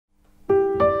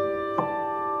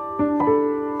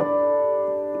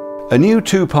A new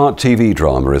two-part TV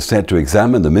drama is set to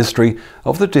examine the mystery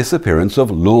of the disappearance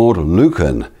of Lord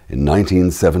Lucan in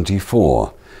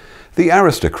 1974. The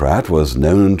aristocrat was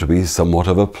known to be somewhat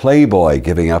of a playboy,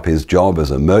 giving up his job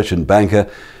as a merchant banker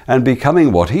and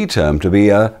becoming what he termed to be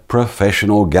a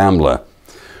professional gambler.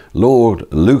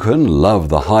 Lord Lucan loved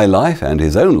the high life, and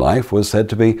his own life was said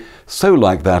to be so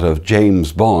like that of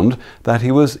James Bond that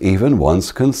he was even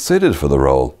once considered for the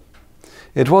role.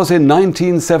 It was in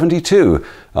 1972,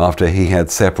 after he had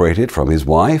separated from his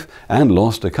wife and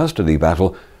lost a custody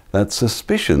battle, that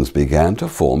suspicions began to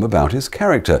form about his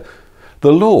character.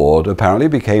 The Lord apparently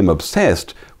became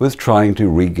obsessed with trying to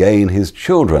regain his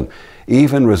children,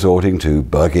 even resorting to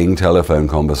bugging telephone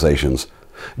conversations.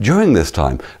 During this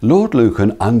time, Lord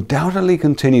Lucan undoubtedly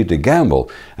continued to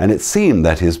gamble, and it seemed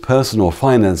that his personal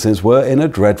finances were in a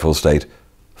dreadful state.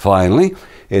 Finally,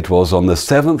 it was on the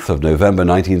 7th of November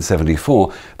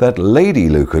 1974 that Lady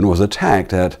Lucan was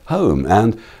attacked at home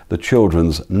and the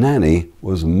children's nanny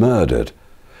was murdered.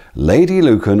 Lady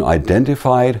Lucan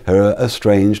identified her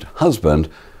estranged husband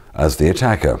as the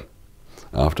attacker.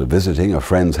 After visiting a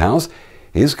friend's house,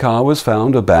 his car was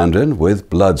found abandoned with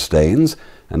bloodstains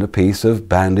and a piece of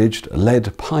bandaged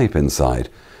lead pipe inside.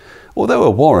 Although a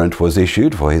warrant was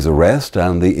issued for his arrest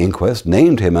and the inquest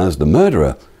named him as the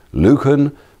murderer,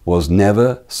 Lucan was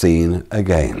never seen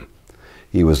again.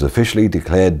 He was officially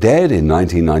declared dead in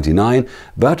 1999,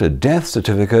 but a death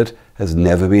certificate has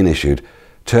never been issued,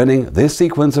 turning this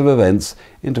sequence of events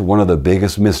into one of the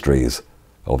biggest mysteries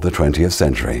of the 20th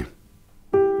century.